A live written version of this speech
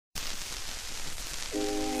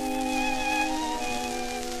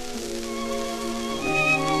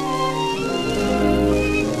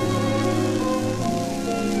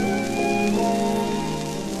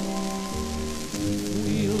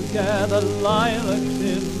lilacs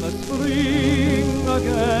in the spring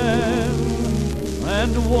again,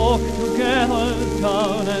 and walk together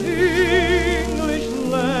down an English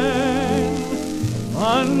lane,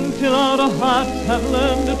 until our hearts have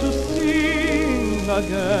learned to sing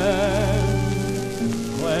again.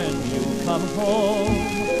 When you come home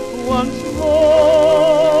once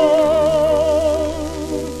more,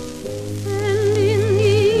 and in the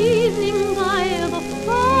evening by the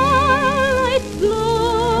firelight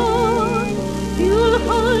glow, you'll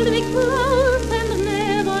hold me close and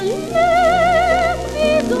never let me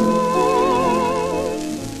go.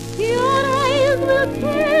 Your eyes will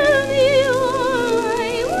tell me all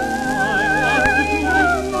I want to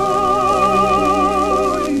know.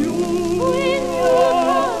 you When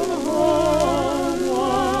you're home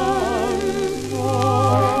once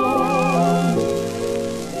more,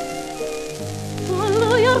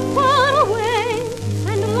 although you're far away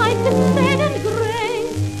and life is sad and gray,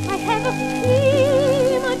 I have a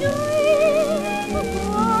dream of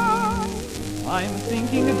mine. I'm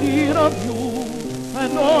thinking, dear, of you,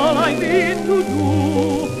 and all I need to do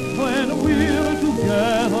when we're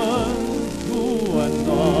together, you and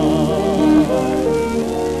I.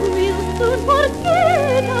 We'll soon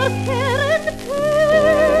forget our care and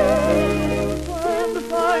pain, And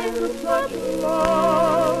find such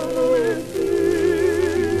love within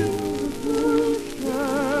to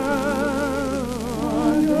share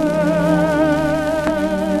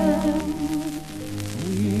again.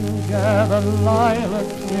 We'll gather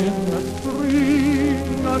lilacs in the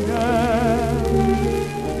spring again,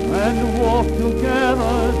 and walk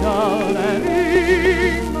together down an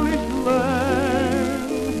English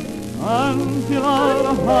lane, until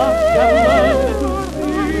our hearts have learned to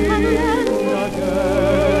sing